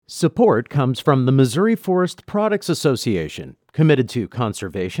Support comes from the Missouri Forest Products Association, committed to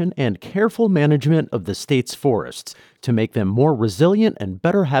conservation and careful management of the state's forests to make them more resilient and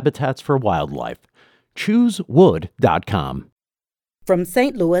better habitats for wildlife. ChooseWood.com. From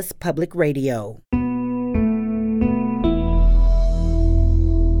St. Louis Public Radio.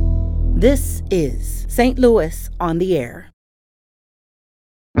 This is St. Louis on the Air.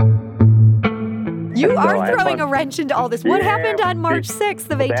 You are throwing a wrench into all this. What happened on March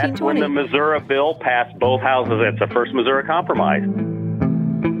 6th of 1820? That's when the Missouri bill passed both houses. It's the first Missouri Compromise.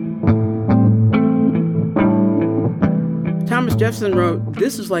 Thomas Jefferson wrote,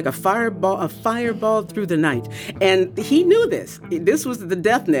 "This is like a fireball through the night." And he knew this. This was the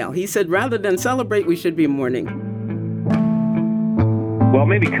death knell. He said, rather than celebrate, we should be mourning. Well,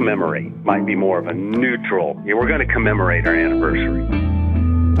 maybe commemorate might be more of a neutral. Yeah, we're going to commemorate our anniversary.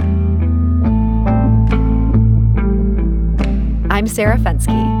 I'm Sarah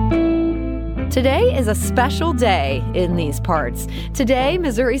Fenske. Today is a special day in these parts. Today,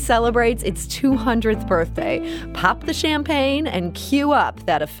 Missouri celebrates its 200th birthday. Pop the champagne and cue up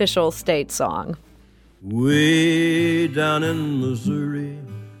that official state song. Way down in Missouri,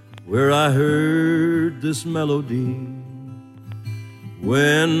 where I heard this melody,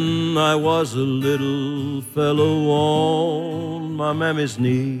 when I was a little fellow on my mammy's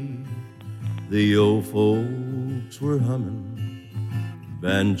knee, the old folks were humming,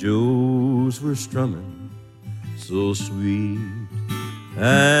 banjos were strumming, so sweet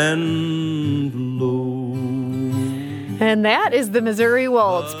and low. And that is the Missouri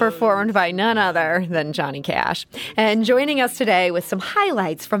Waltz, performed by none other than Johnny Cash. And joining us today with some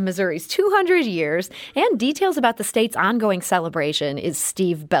highlights from Missouri's 200 years and details about the state's ongoing celebration is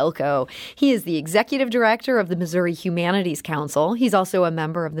Steve Belko. He is the executive director of the Missouri Humanities Council. He's also a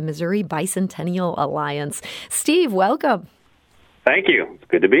member of the Missouri Bicentennial Alliance. Steve, welcome. Thank you. It's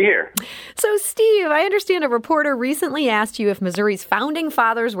good to be here. So, Steve, I understand a reporter recently asked you if Missouri's founding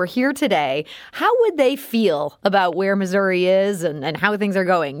fathers were here today, how would they feel about where Missouri is and how things are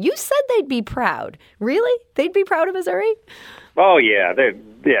going? You said they'd be proud. Really? They'd be proud of Missouri? Oh, yeah.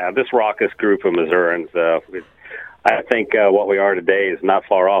 This raucous group of Missourians, I think what we are today is not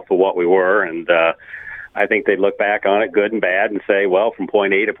far off of what we were, and I think they'd look back on it, good and bad, and say, well, from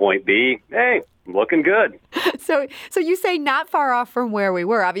point A to point B, hey, looking good. So you say not far off from where we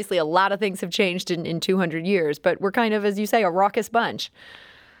were. Obviously, a lot of things have changed in 200 years, but we're kind of, as you say, a raucous bunch.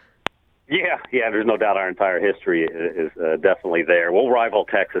 Yeah, there's no doubt our entire history is definitely there. We'll rival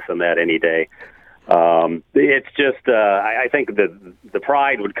Texas in that any day. It's just, I think the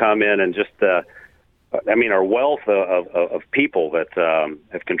pride would come in and just, our wealth of people that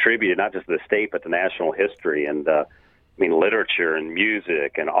have contributed not just to the state but to national history and literature and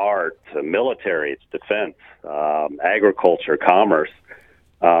music and art, military, it's defense, agriculture, commerce.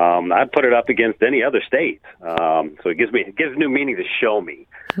 I'd put it up against any other state. So it gives new meaning to show me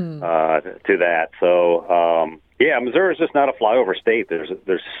to that. So Missouri is just not a flyover state.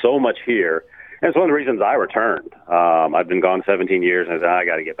 There's so much here. And it's one of the reasons I returned. I've been gone 17 years, and I said, I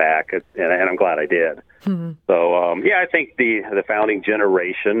got to get back, and I'm glad I did. Mm-hmm. So, I think the founding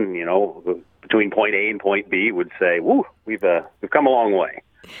generation, between point A and point B would say, woo, we've come a long way.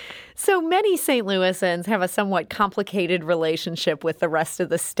 So many St. Louisans have a somewhat complicated relationship with the rest of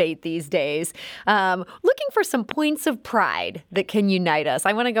the state these days. Looking for some points of pride that can unite us.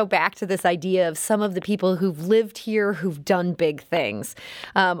 I want to go back to this idea of some of the people who've lived here, who've done big things.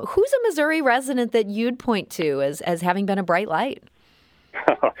 Who's a Missouri resident that you'd point to as having been a bright light?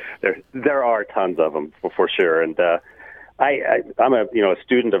 There are tons of them, for sure. And I'm a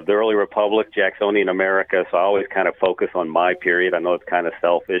student of the early republic, Jacksonian America, so I always kind of focus on my period. I know it's kind of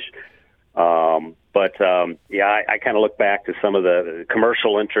selfish. I kind of look back to some of the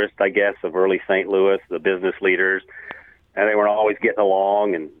commercial interests, I guess, of early St. Louis, the business leaders, and they weren't always getting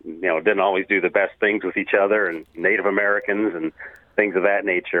along and, didn't always do the best things with each other and Native Americans and things of that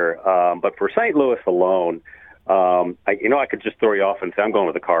nature. But for St. Louis alone, I could just throw you off and say, I'm going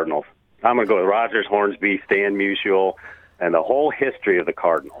with the Cardinals. I'm going to go with Rogers, Hornsby, Stan Musial, and the whole history of the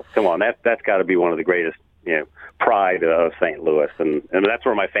Cardinals. Come on, that's got to be one of the greatest, pride of St. Louis, and that's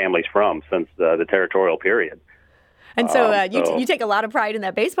where my family's from since the territorial period. And so you take a lot of pride in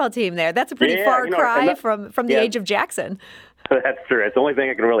that baseball team there. That's a pretty far cry from the age of Jackson. That's true. It's the only thing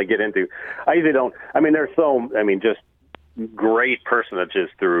I can really get into. I usually don't. There's just great personages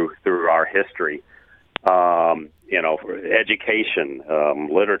through our history. Education,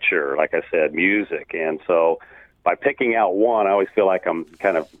 literature, like I said, music, and so by picking out one, I always feel like I'm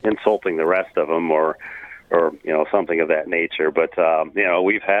kind of insulting the rest of them, or something of that nature. But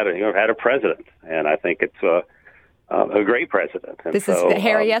we've had a president, and I think it's a great president. And this is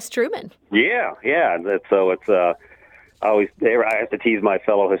Harry S. Truman. Yeah. And so it's I have to tease my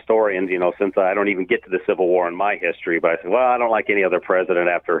fellow historians, since I don't even get to the Civil War in my history, but I say, well, I don't like any other president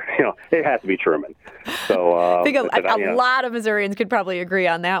after, it has to be Truman. So I think a lot of Missourians could probably agree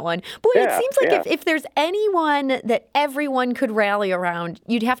on that one. Boy, it seems like if there's anyone that everyone could rally around,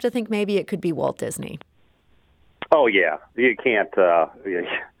 you'd have to think maybe it could be Walt Disney. Oh, yeah. You can't. I'm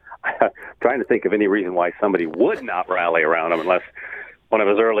trying to think of any reason why somebody would not rally around him unless one of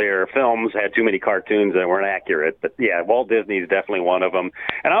his earlier films had too many cartoons that weren't accurate. But, yeah, Walt Disney is definitely one of them.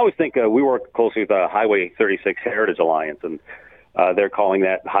 And I always think we work closely with the Highway 36 Heritage Alliance, and they're calling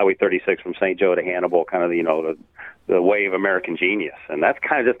that Highway 36 from St. Joe to Hannibal kind of, the way of American genius. And that's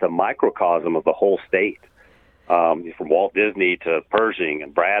kind of just a microcosm of the whole state. From Walt Disney to Pershing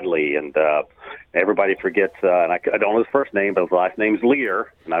and Bradley, and everybody forgets, and I don't know his first name, but his last name's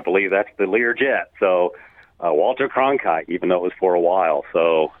Lear, and I believe that's the Lear jet. So Walter Cronkite, even though it was for a while.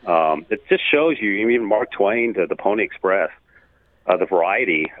 So it just shows you, even Mark Twain to the Pony Express, the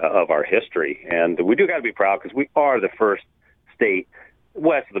variety of our history. And we do got to be proud because we are the first state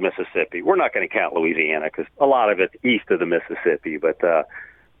west of the Mississippi. We're not going to count Louisiana because a lot of it's east of the Mississippi, but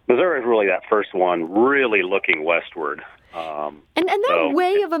Missouri is really that first one really looking westward. And that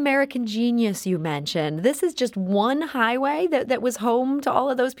way of American genius you mentioned, this is just one highway that was home to all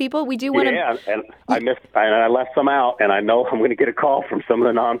of those people. We do want to... Yeah, and I left some out, and I know I'm going to get a call from some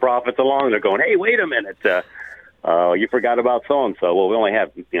of the nonprofits along. They're going, hey, wait a minute, you forgot about so-and-so. Well, we only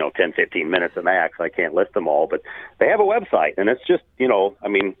have, 10, 15 minutes at max. I can't list them all, but they have a website, and it's just, you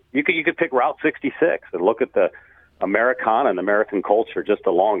could pick Route 66 and look at the Americana and American culture just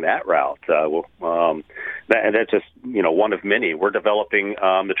along that route. That's just, one of many. We're developing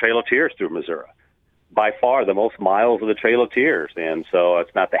the Trail of Tears through Missouri. By far the most miles of the Trail of Tears. And so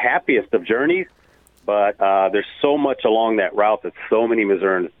it's not the happiest of journeys, but there's so much along that route that so many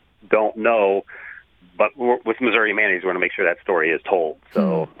Missourians don't know. But with Missouri Humanities, we want to make sure that story is told.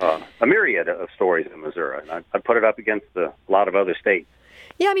 So a myriad of stories in Missouri. And I put it up against a lot of other states.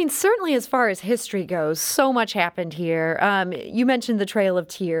 Yeah, certainly as far as history goes, so much happened here. You mentioned the Trail of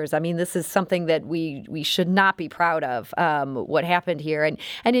Tears. This is something that we should not be proud of, what happened here. And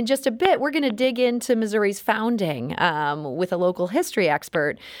in just a bit, we're going to dig into Missouri's founding with a local history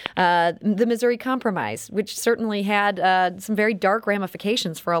expert, the Missouri Compromise, which certainly had some very dark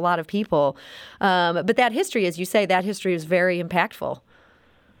ramifications for a lot of people. But that history, as you say, that history is very impactful.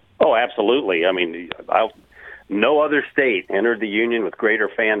 Oh, absolutely. No other state entered the Union with greater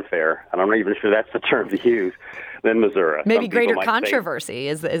fanfare, and I'm not even sure that's the term to use, than Missouri. Maybe greater controversy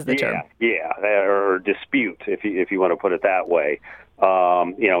is the term. Yeah, or dispute, if you want to put it that way.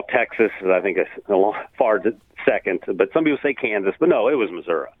 Texas, I think, is far second, but some people say Kansas, but no, it was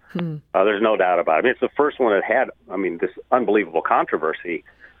Missouri. There's no doubt about it. It's the first one that had, this unbelievable controversy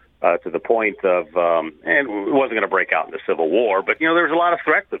to the point of, and it wasn't going to break out into civil war, but, there was a lot of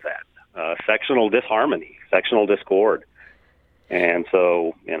threats of that. Sectional disharmony, sectional discord. And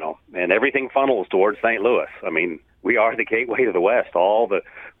so, and everything funnels towards St. Louis. We are the gateway to the West, all the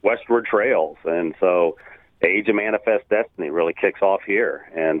westward trails. And so Age of Manifest Destiny really kicks off here.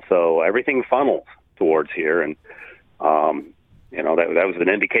 And so everything funnels towards here. And, that was an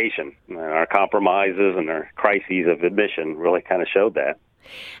indication. And our compromises and our crises of admission really kind of showed that.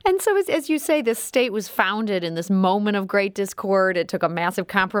 And so, as you say, this state was founded in this moment of great discord. It took a massive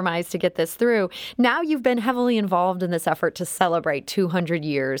compromise to get this through. Now you've been heavily involved in this effort to celebrate 200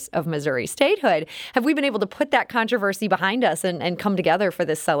 years of Missouri statehood. Have we been able to put that controversy behind us and come together for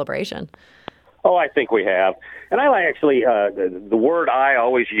this celebration? Oh, I think we have. And I actually, the word I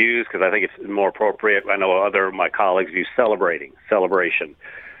always use, because I think it's more appropriate. I know other of my colleagues use celebration.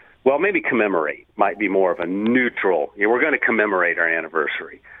 Well, maybe commemorate might be more of a neutral. We're going to commemorate our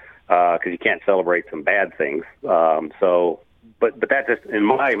anniversary because you can't celebrate some bad things. But that just, in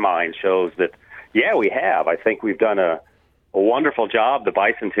my mind, shows that, we have. I think we've done a wonderful job. The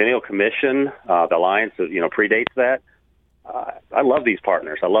Bicentennial Commission, the Alliance, predates that. I love these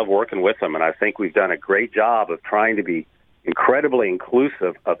partners. I love working with them, and I think we've done a great job of trying to be incredibly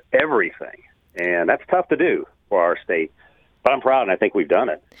inclusive of everything. And that's tough to do for our state. But I'm proud, and I think we've done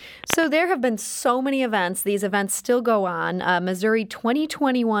it. So there have been so many events. These events still go on.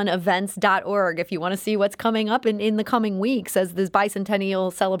 Missouri2021events.org if you want to see what's coming up in the coming weeks as the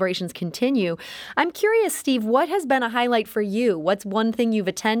bicentennial celebrations continue. I'm curious, Steve, what has been a highlight for you? What's one thing you've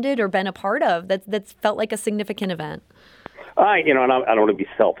attended or been a part of that's felt like a significant event? And I don't want to be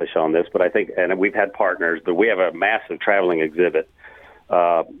selfish on this, but I think, and we've had partners, but we have a massive traveling exhibit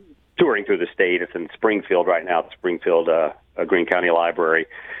touring through the state. It's in Springfield right now, the Springfield Greene County Library.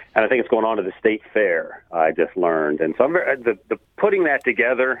 And I think it's going on to the State Fair, I just learned. And so the putting that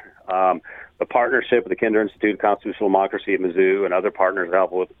together, the partnership with the Kinder Institute of Constitutional Democracy at Mizzou and other partners that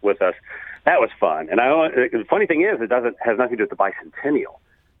help with us, that was fun. And the funny thing is, has nothing to do with the bicentennial,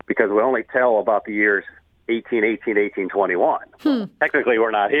 because we only tell about the years 1818, 1821. Technically,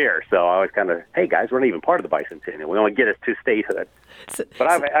 we're not here, so I was kind of, hey, guys, we're not even part of the bicentennial. We only get us to statehood. But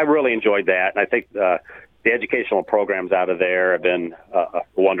I really enjoyed that, and I think the educational programs out of there have been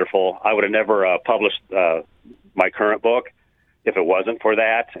wonderful. I would have never published my current book if it wasn't for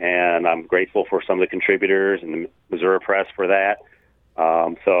that, and I'm grateful for some of the contributors and the Missouri Press for that.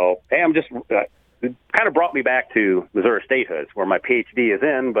 So, hey, I'm just it kind of brought me back to Missouri statehood, where my PhD is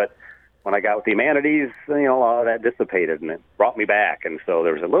in, but when I got with the humanities, a lot of that dissipated, and it brought me back. And so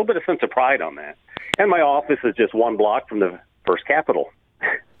there was a little bit of sense of pride on that. And my office is just one block from the First Capitol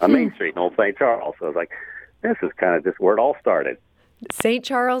on Main Street in Old St. Charles. So I was like, this is kind of just where it all started. St.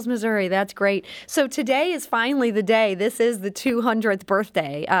 Charles, Missouri. That's great. So today is finally the day. This is the 200th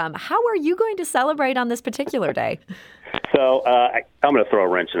birthday. How are you going to celebrate on this particular day? So I'm going to throw a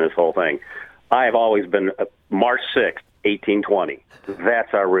wrench in this whole thing. I have always been March 6th, 1820.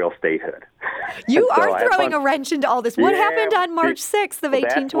 That's our real statehood. You are throwing a wrench into all this. What happened on March 6th of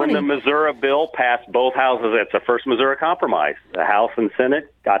 1820? That's when the Missouri bill passed both houses. It's the first Missouri Compromise. The House and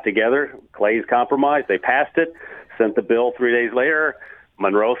Senate got together, Clay's Compromise. They passed it, sent the bill 3 days later.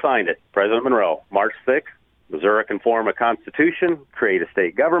 Monroe signed it. President Monroe, March 6th, Missouri can form a constitution, create a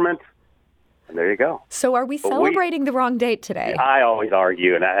state government, and there you go. So are we celebrating the wrong date today? I always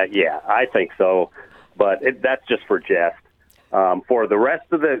argue, and I think so, but that's just for jest. For the rest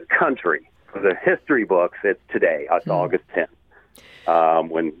of the country, for the history books, it's today. It's August 10th,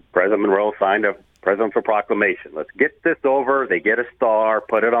 when President Monroe signed a presidential proclamation. Let's get this over. They get a star,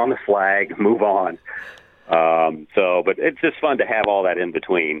 put it on the flag, move on. But it's just fun to have all that in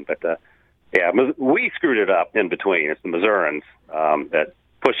between. But we screwed it up in between. It's the Missourians that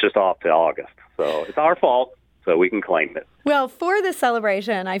pushed us off to August. So it's our fault, so we can claim it. Well, for this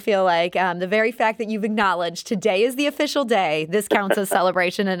celebration, I feel like the very fact that you've acknowledged today is the official day, this counts as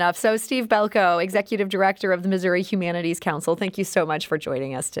celebration enough. So Steve Belko, Executive Director of the Missouri Humanities Council, thank you so much for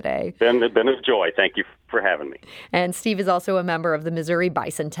joining us today. Been a joy. Thank you for having me. And Steve is also a member of the Missouri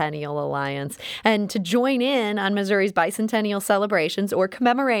Bicentennial Alliance. And to join in on Missouri's bicentennial celebrations or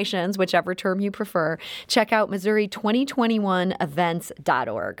commemorations, whichever term you prefer, check out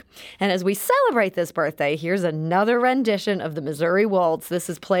Missouri2021events.org. And as we celebrate this birthday, here's another rendition of the Missouri Waltz. This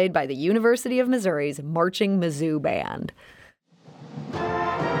is played by the University of Missouri's Marching Mizzou Band.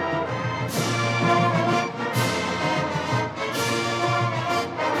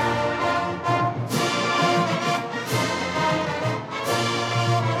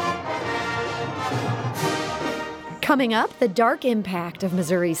 Coming up, the dark impact of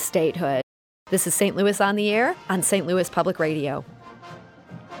Missouri's statehood. This is St. Louis on the Air on St. Louis Public Radio.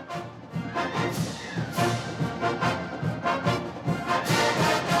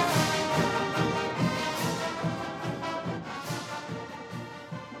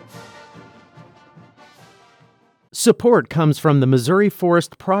 Support comes from the Missouri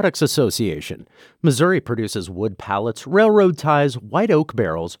Forest Products Association. Missouri produces wood pallets, railroad ties, white oak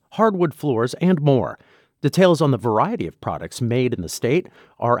barrels, hardwood floors, and more. Details on the variety of products made in the state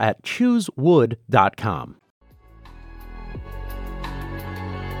are at choosewood.com.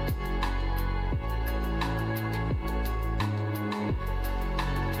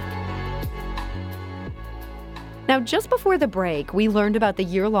 Now, just before the break, we learned about the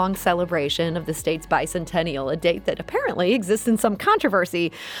year-long celebration of the state's bicentennial, a date that apparently exists in some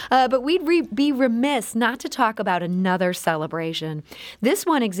controversy. But we'd be remiss not to talk about another celebration. This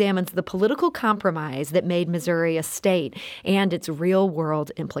one examines the political compromise that made Missouri a state and its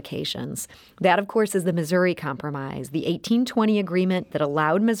real-world implications. That, of course, is the Missouri Compromise, the 1820 agreement that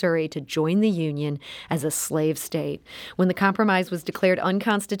allowed Missouri to join the Union as a slave state. When the compromise was declared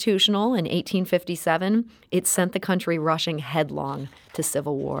unconstitutional in 1857, it sent the country rushing headlong to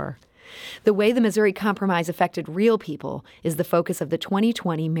civil war. The way the Missouri Compromise affected real people is the focus of the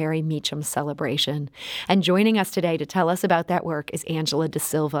 2020 Mary Meacham celebration. And joining us today to tell us about that work is Angela De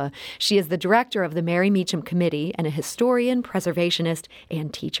Silva. She is the director of the Mary Meacham Committee and a historian, preservationist,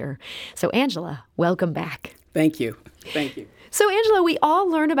 and teacher. So, Angela, welcome back. Thank you. Thank you. So, Angela, we all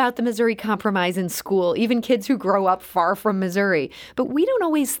learn about the Missouri Compromise in school, even kids who grow up far from Missouri. But we don't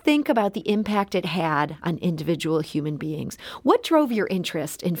always think about the impact it had on individual human beings. What drove your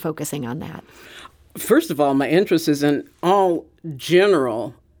interest in focusing on that? First of all, my interest is in all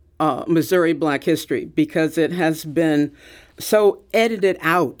general Missouri Black history because it has been so edited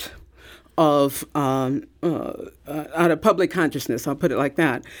out of out of public consciousness. I'll put it like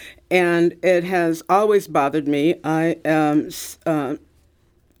that, and it has always bothered me. I am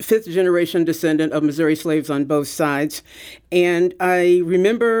fifth-generation descendant of Missouri slaves on both sides. And I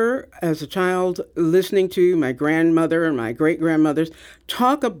remember as a child listening to my grandmother and my great-grandmothers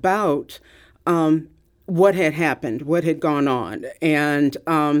talk about what had happened, what had gone on. And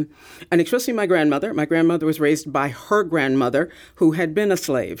especially my grandmother. My grandmother was raised by her grandmother, who had been a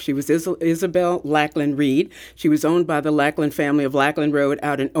slave. She was Isabel Lackland Reed. She was owned by the Lackland family of Lackland Road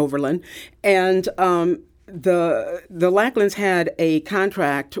out in Overland. And the Lacklands had a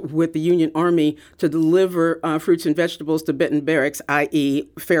contract with the Union Army to deliver fruits and vegetables to Benton Barracks, i.e.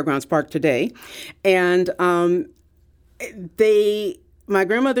 Fairgrounds Park today. And my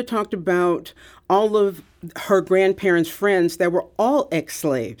grandmother talked about all of her grandparents' friends that were all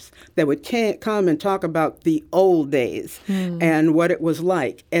ex-slaves that would come and talk about the old days and what it was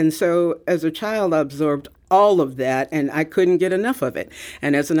like. And so as a child, I absorbed all of that, and I couldn't get enough of it.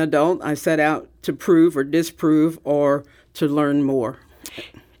 And as an adult, I set out to prove or disprove or to learn more.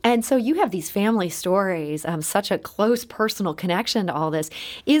 And so you have these family stories, such a close personal connection to all this.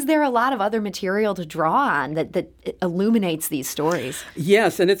 Is there a lot of other material to draw on that illuminates these stories?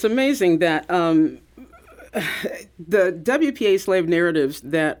 Yes, and it's amazing that the WPA slave narratives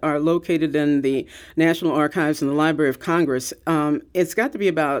that are located in the National Archives and the Library of Congress, it's got to be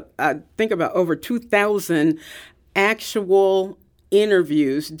about over 2,000 actual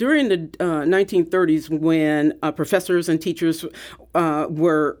interviews during the 1930s when professors and teachers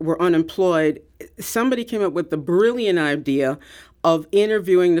were unemployed. Somebody came up with the brilliant idea of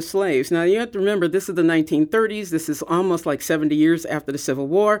interviewing the slaves. Now, you have to remember, this is the 1930s. This is almost like 70 years after the Civil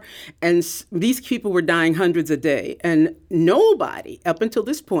War. And these people were dying hundreds a day. And nobody, up until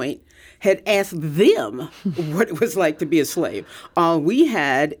this point, had asked them what it was like to be a slave. All we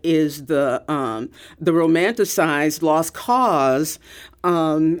had is the romanticized lost cause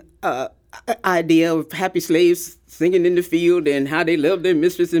idea of happy slaves singing in the field and how they loved their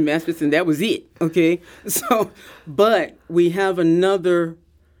mistress and masters, and that was it, okay? So, but we have another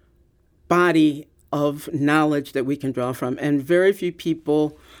body of knowledge that we can draw from, and very few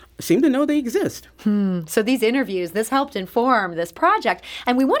people seem to know they exist. So these interviews, this helped inform this project.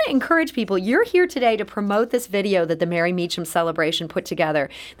 And we want to encourage people, you're here today to promote this video that the Mary Meacham Celebration put together.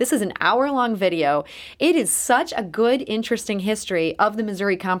 This is an hour-long video. It is such a good, interesting history of the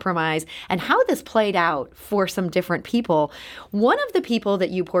Missouri Compromise and how this played out for some different people. One of the people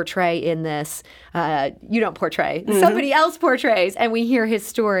that you portray in this, you don't portray, somebody else portrays, and we hear his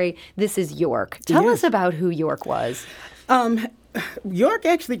story. This is York. Tell us about who York was. York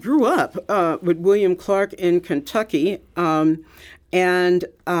actually grew up with William Clark in Kentucky, and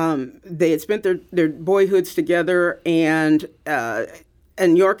they had spent their boyhoods together, and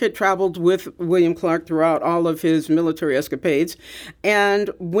York had traveled with William Clark throughout all of his military escapades. And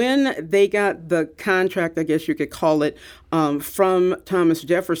when they got the contract, I guess you could call it, from Thomas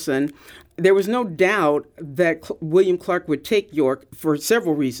Jefferson, there was no doubt that William Clark would take York for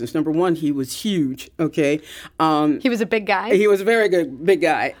several reasons. Number one, he was huge, okay? He was a big guy? He was a very good, big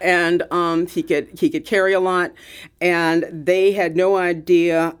guy. And he could carry a lot. And they had no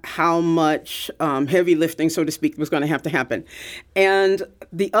idea how much heavy lifting, so to speak, was going to have to happen. And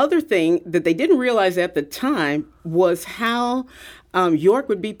the other thing that they didn't realize at the time was how York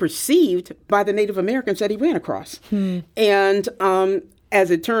would be perceived by the Native Americans that he ran across. And as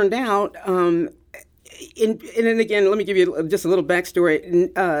it turned out, and then again, let me give you just a little backstory.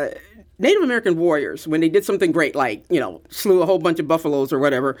 Native American warriors, when they did something great, like, slew a whole bunch of buffaloes or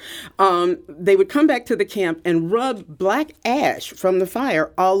whatever, they would come back to the camp and rub black ash from the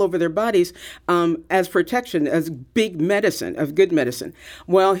fire all over their bodies as protection, as big medicine, as good medicine.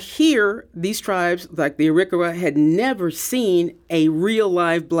 Well, here, these tribes, like the Arikara, had never seen a real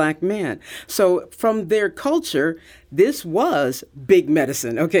live black man. So from their culture, this was big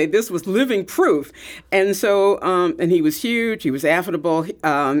medicine, okay? This was living proof. And so, and he was huge, he was affable,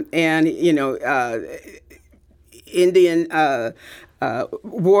 and, Indian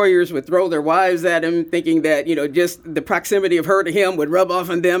warriors would throw their wives at him, thinking that, just the proximity of her to him would rub off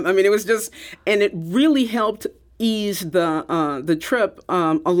on them. I mean, it was just, and it really helped ease the trip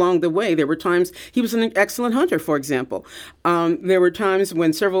along the way. There were times he was an excellent hunter, for example. There were times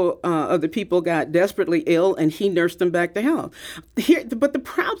when several of the people got desperately ill, and he nursed them back to health. But the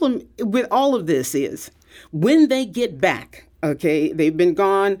problem with all of this is when they get back. Okay, they've been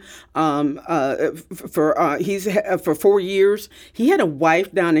gone for 4 years. He had a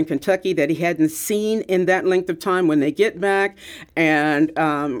wife down in Kentucky that he hadn't seen in that length of time. When they get back, and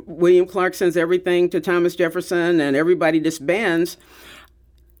William Clark sends everything to Thomas Jefferson, and everybody disbands.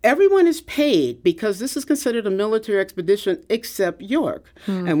 everyone is paid because this is considered a military expedition except York.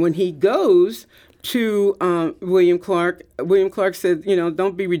 And when he goes to William Clark said,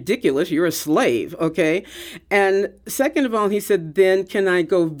 don't be ridiculous. You're a slave, okay? And second of all, he said, then can I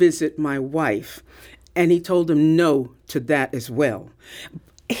go visit my wife? And he told him no to that as well.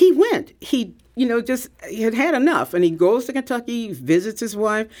 He went. He had enough. And he goes to Kentucky, visits his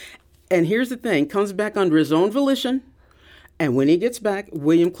wife. And here's the thing, comes back under his own volition. And when he gets back,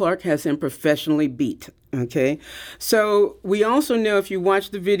 William Clark has him professionally beat. Okay, so we also know if you watch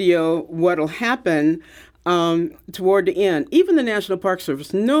the video, what'll happen toward the end. Even the National Park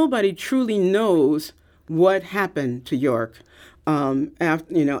Service, nobody truly knows what happened to York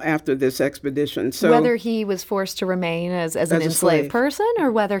after this expedition. So whether he was forced to remain as an enslaved person, or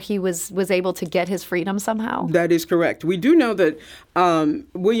whether he was able to get his freedom somehow. That is correct. We do know that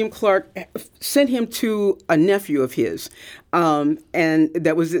William Clark sent him to a nephew of his, and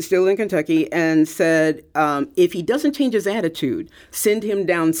that was still in Kentucky, and said, if he doesn't change his attitude, send him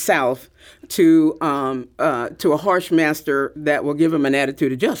down south to a harsh master that will give him an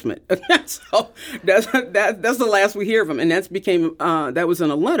attitude adjustment. So that's the last we hear of him, and that was in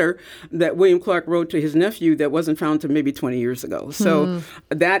a letter that William Clark wrote to his nephew that wasn't found until maybe 20 years ago. So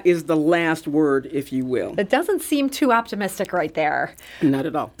that is the last word, if you will. It doesn't seem too optimistic right there. Not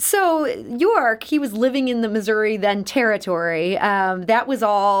at all. So York, he was living in the Missouri then territory. That was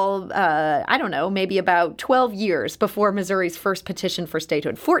all, maybe about 12 years before Missouri's first petition for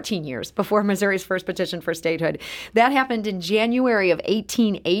statehood, 14 years before Missouri's first petition for statehood. That happened in January of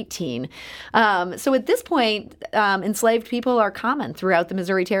 1818. So at this point, enslaved people are common throughout the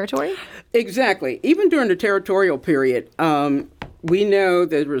Missouri Territory? Exactly. Even during the territorial period, we know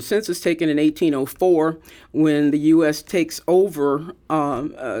there was a census taken in 1804 when the U.S. takes over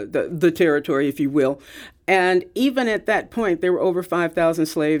the territory, if you will. And even at that point, there were over 5,000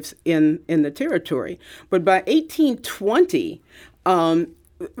 slaves in the territory. But by 1820,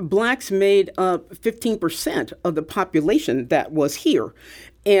 blacks made up 15% of the population that was here,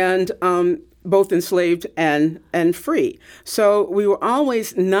 and both enslaved and free. So we were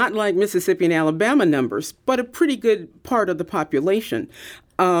always not like Mississippi and Alabama numbers, but a pretty good part of the population.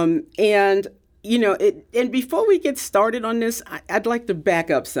 And before we get started on this, I'd like to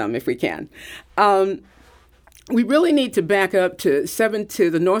back up some if we can. We really need to back up to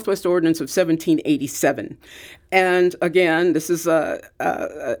the Northwest Ordinance of 1787. And again, this is a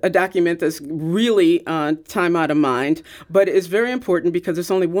document that's really time out of mind, but it's very important because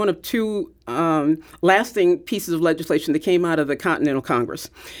it's only one of two lasting pieces of legislation that came out of the Continental Congress.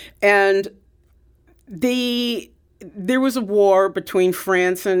 And there was a war between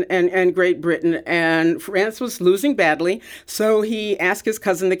France and Great Britain, and France was losing badly. So he asked his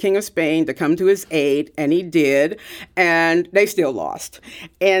cousin, the King of Spain, to come to his aid, and he did, and they still lost.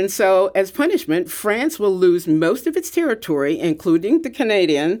 And so as punishment, France will lose most of its territory, including the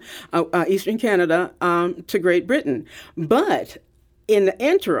Canadian, Eastern Canada, to Great Britain. But in the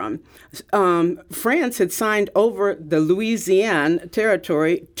interim, France had signed over the Louisiana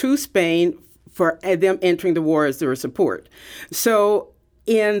territory to Spain for them entering the war as their support. So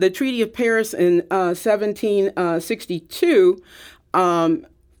in the Treaty of Paris in 1762,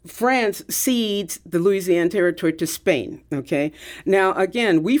 France cedes the Louisiana territory to Spain, okay? Now,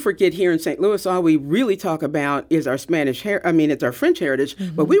 again, we forget here in St. Louis, all we really talk about is our it's our French heritage,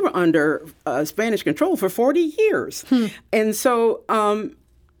 but we were under Spanish control for 40 years. And so in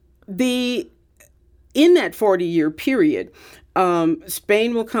that 40-year period,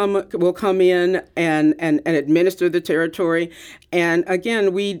 Spain will come in and administer the territory. And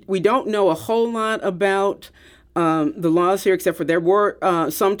again, we don't know a whole lot about the laws here, except for there were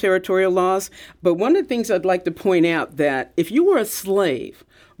some territorial laws. But one of the things I'd like to point out that if you were a slave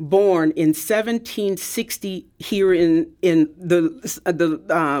born in 1760 here in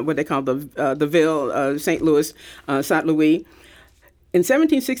the what they call the Ville, St. Louis, Saint Louis, in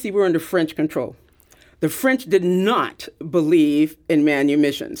 1760 we were under French control. The French did not believe in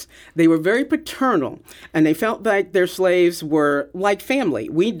manumissions. They were very paternal, and they felt like their slaves were like family.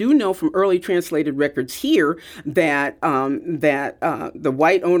 We do know from early translated records here that the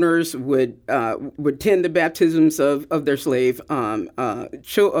white owners would tend the baptisms of their slave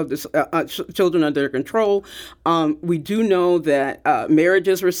children under their control. We do know that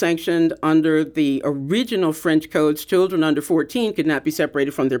marriages were sanctioned under the original French codes. Children under 14 could not be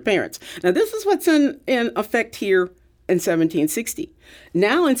separated from their parents. Now, this is what's in effect here in 1760.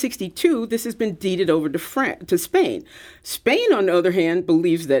 Now in 62, this has been deeded over to Spain. Spain, on the other hand,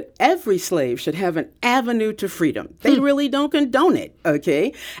 believes that every slave should have an avenue to freedom. They really don't condone it,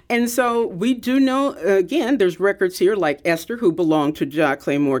 okay? And so we do know, again, there's records here like Esther, who belonged to John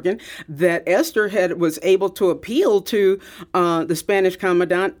Clay Morgan, that Esther was able to appeal to the Spanish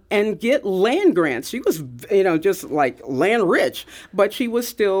commandant and get land grants. She was, just like land rich, but she was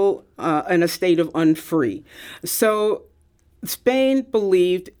still in a state of unfree. So Spain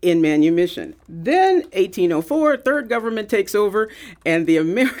believed in manumission. Then 1804, third government takes over, and the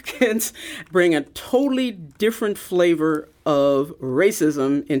Americans bring a totally different flavor of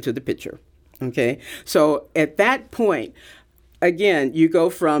racism into the picture. Okay, so at that point, again, you go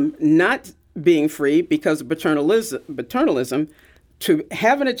from not being free because of paternalism to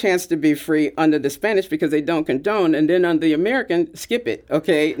having a chance to be free under the Spanish because they don't condone, and then under the American, skip it.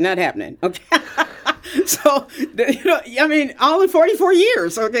 Okay, not happening. Okay. So, all in 44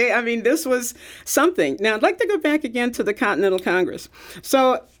 years, okay? This was something. Now, I'd like to go back again to the Continental Congress.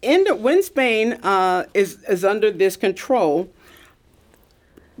 So, when Spain is under this control,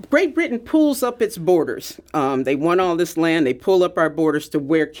 Great Britain pulls up its borders. They want all this land. They pull up our borders to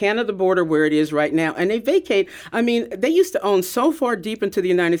where Canada border, where it is right now, and they vacate. They used to own so far deep into the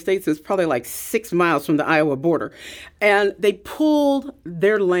United States, it's probably like 6 miles from the Iowa border. And they pulled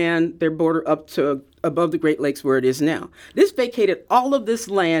their land, their border up to above the Great Lakes where it is now. This vacated all of this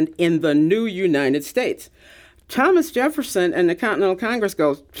land in the new United States. Thomas Jefferson and the Continental Congress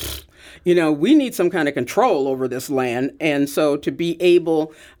goes, we need some kind of control over this land, and so to be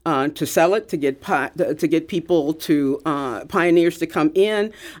able to sell it, to get people pioneers to come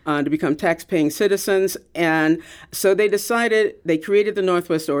in, to become tax-paying citizens, and so they created the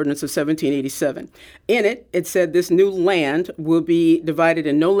Northwest Ordinance of 1787. In it, it said this new land will be divided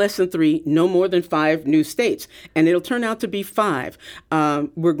in no less than 3, no more than 5 new states, and it'll turn out to be 5.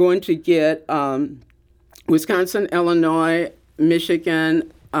 We're going to get Wisconsin, Illinois,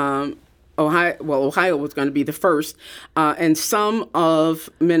 Michigan, Ohio was going to be the first, and some of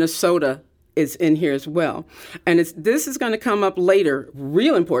Minnesota is in here as well. And this is going to come up later,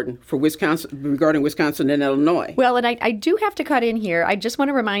 real important for Wisconsin, regarding Wisconsin and Illinois. Well, and I do have to cut in here. I just want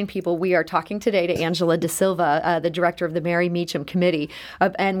to remind people we are talking today to Angela Da Silva, the director of the Mary Meacham Committee,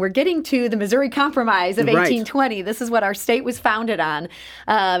 and we're getting to the Missouri Compromise of 1820. Right. This is what our state was founded on.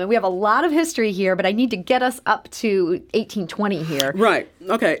 And we have a lot of history here, but I need to get us up to 1820 here. Right.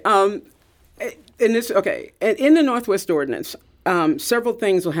 Okay. In the Northwest Ordinance, several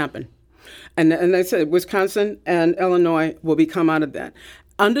things will happen. And I said Wisconsin and Illinois will come out of that.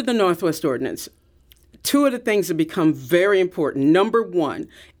 Under the Northwest Ordinance, 2 of the things that become very important. Number 1,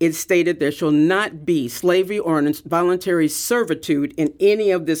 it stated there shall not be slavery or involuntary servitude in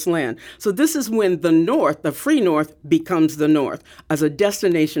any of this land. So this is when the North, the free North, becomes the North as a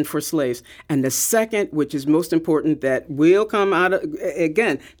destination for slaves. And the second, which is most important, that will come out of,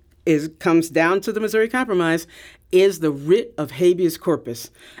 again, comes down to the Missouri Compromise, is the writ of habeas corpus.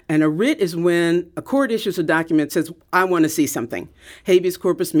 And a writ is when a court issues a document that says, I want to see something. Habeas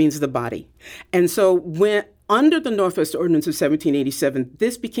corpus means the body. And so when under the Northwest Ordinance of 1787,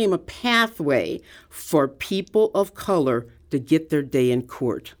 this became a pathway for people of color to get their day in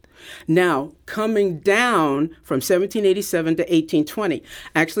court. Now, coming down from 1787 to 1820,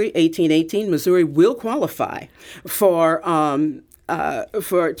 actually 1818, Missouri will qualify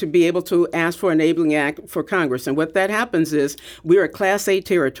to be able to ask for an enabling act for Congress. And what that happens is we're a Class A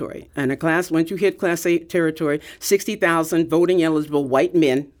territory. And once you hit Class A territory, 60,000 voting eligible white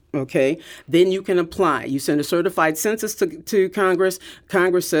men, okay, then you can apply. You send a certified census to Congress.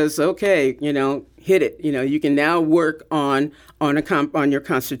 Congress says, okay, hit it. You can now work on your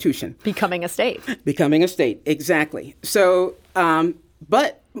Constitution. Becoming a state. Becoming a state, exactly. So,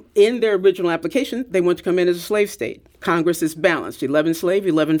 but in their original application, they want to come in as a slave state. Congress is balanced, 11 slave,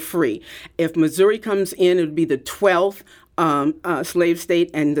 11 free. If Missouri comes in, it would be the 12th slave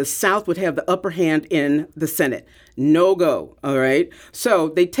state, and the South would have the upper hand in the Senate. No go, all right? So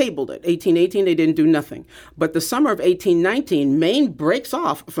they tabled it. 1818, they didn't do nothing. But the summer of 1819, Maine breaks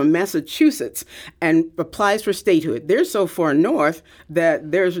off from Massachusetts and applies for statehood. They're so far north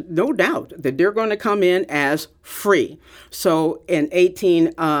that there's no doubt that they're going to come in as free. So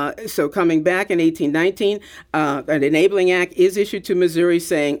coming back in 1819, an enabling act is issued to Missouri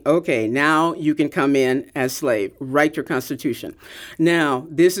saying, okay, now you can come in as slave, write your Constitution. Now,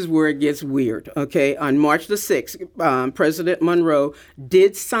 this is where it gets weird, okay? On March the 6th, President Monroe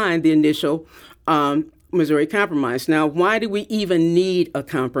did sign the initial Missouri Compromise. Now, why do we even need a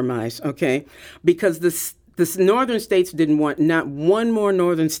compromise, okay? Because the northern states didn't want not one more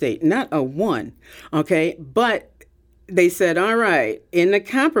northern state, not a one, okay? But they said, all right, in the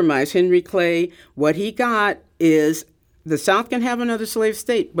compromise, Henry Clay, what he got is the South can have another slave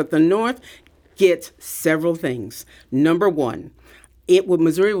state, but the North gets several things. Number one,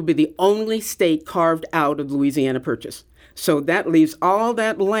 Missouri will be the only state carved out of the Louisiana Purchase. So that leaves all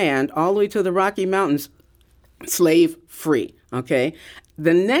that land all the way to the Rocky Mountains slave free. Okay.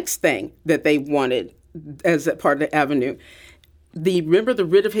 The next thing that they wanted as a part of the avenue, remember the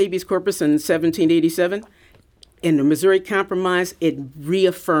writ of habeas corpus in 1787? In the Missouri Compromise, it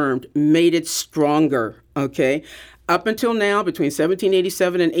reaffirmed, made it stronger. Okay. Up until now, between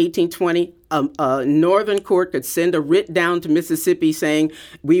 1787 and 1820, a northern court could send a writ down to Mississippi saying,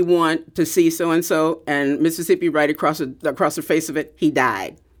 we want to see so-and-so, and Mississippi, right across the face of it, he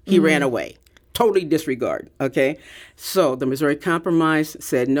died. He ran away. Totally disregard, okay? So the Missouri Compromise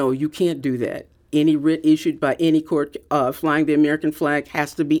said, no, you can't do that. Any writ issued by any court flying the American flag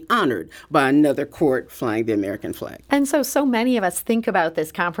has to be honored by another court flying the American flag. And so many of us think about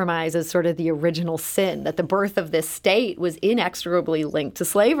this compromise as sort of the original sin, that the birth of this state was inexorably linked to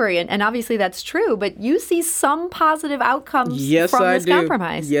slavery. And obviously that's true, but you see some positive outcomes from this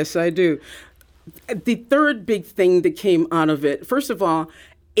compromise. Yes, I do. The third big thing that came out of it, first of all,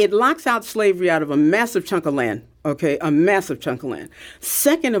 it locks out slavery out of a massive chunk of land. Okay, a massive chunk of land.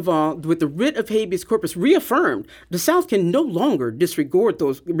 Second of all, with the writ of habeas corpus reaffirmed, the South can no longer disregard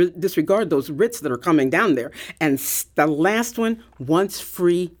those writs that are coming down there. And the last one, once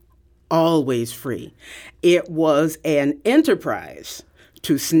free, always free. It was an enterprise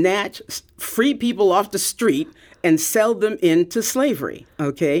to snatch free people off the street and sell them into slavery,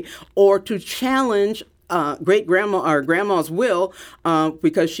 okay, or to challenge great-grandma or grandma's will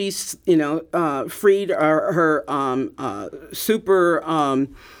because she's, freed her super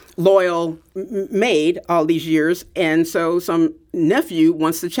loyal maid all these years. And so some nephew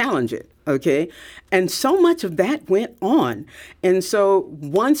wants to challenge it, okay? And so much of that went on. And so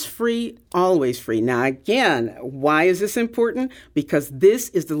once free, always free. Now, again, why is this important? Because this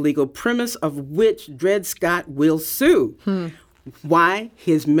is the legal premise of which Dred Scott will sue. Why?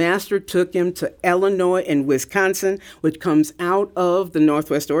 His master took him to Illinois and Wisconsin, which comes out of the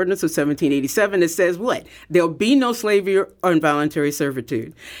Northwest Ordinance of 1787. It says what? There'll be no slavery or involuntary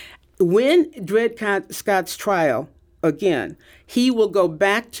servitude. When Dred Scott's trial, again, he will go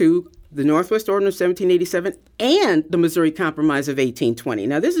back to the Northwest Ordinance of 1787 and the Missouri Compromise of 1820.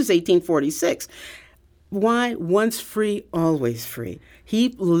 Now, this is 1846. Why? Once free, always free. He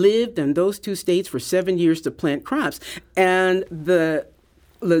lived in those two states for 7 years to plant crops. And the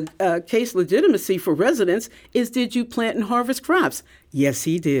case legitimacy for residents is, did you plant and harvest crops? Yes,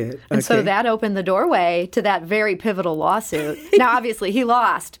 he did. And so that opened the doorway to that very pivotal lawsuit. Now, obviously, he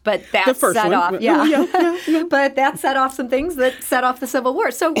lost, but that set off, but that set off some things that set off the Civil War.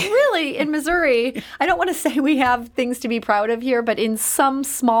 So really, in Missouri, I don't want to say we have things to be proud of here, but in some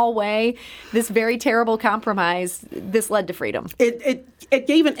small way, this very terrible compromise, this led to freedom. It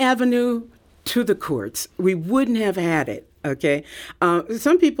gave an avenue to the courts. We wouldn't have had it. Okay.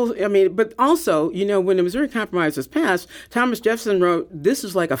 Some people, but also, when the Missouri Compromise was passed, Thomas Jefferson wrote, this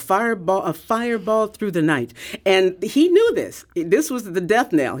is like a fireball through the night. And he knew this. This was the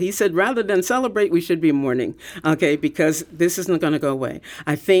death knell. He said, rather than celebrate, we should be mourning. Okay. Because this isn't going to go away.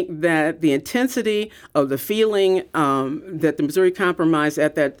 I think that the intensity of the feeling that the Missouri Compromise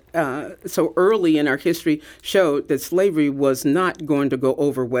at that so early in our history showed that slavery was not going to go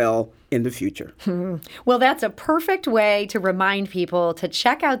over well in the future. Well, that's a perfect way to remind people to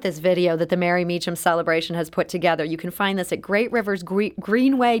check out this video that the Mary Meacham Celebration has put together. You can find this at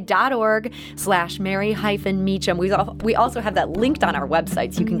greatriversgreenway.org/Mary-Meacham. We also have that linked on our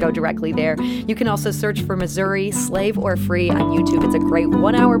website, so you can go directly there. You can also search for Missouri Slave or Free on YouTube. It's a great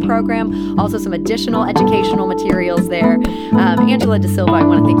 1-hour program. Also some additional educational materials there. Angela De Silva, I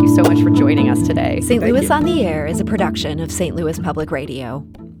want to thank you so much for joining us today. St. Louis on the Air is a production of St. Louis Public Radio.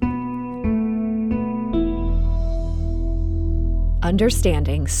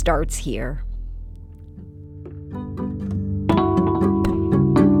 Understanding starts here.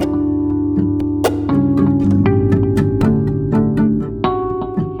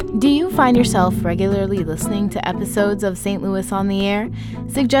 Do you find yourself regularly listening to episodes of St. Louis on the Air?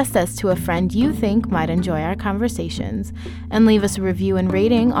 Suggest us to a friend you think might enjoy our conversations, and leave us a review and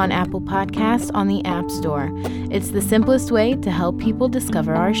rating on Apple Podcasts on the App Store. It's the simplest way to help people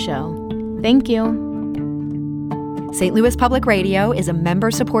discover our show. Thank you. St. Louis Public Radio is a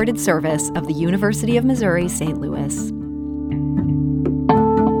member-supported service of the University of Missouri, St. Louis.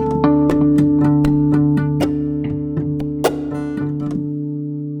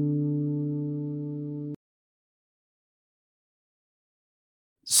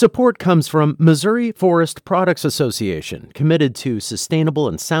 Support comes from Missouri Forest Products Association, committed to sustainable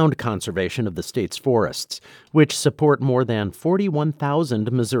and sound conservation of the state's forests, which support more than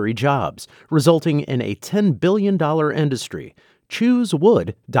 41,000 Missouri jobs, resulting in a $10 billion industry.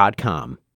 ChooseWood.com.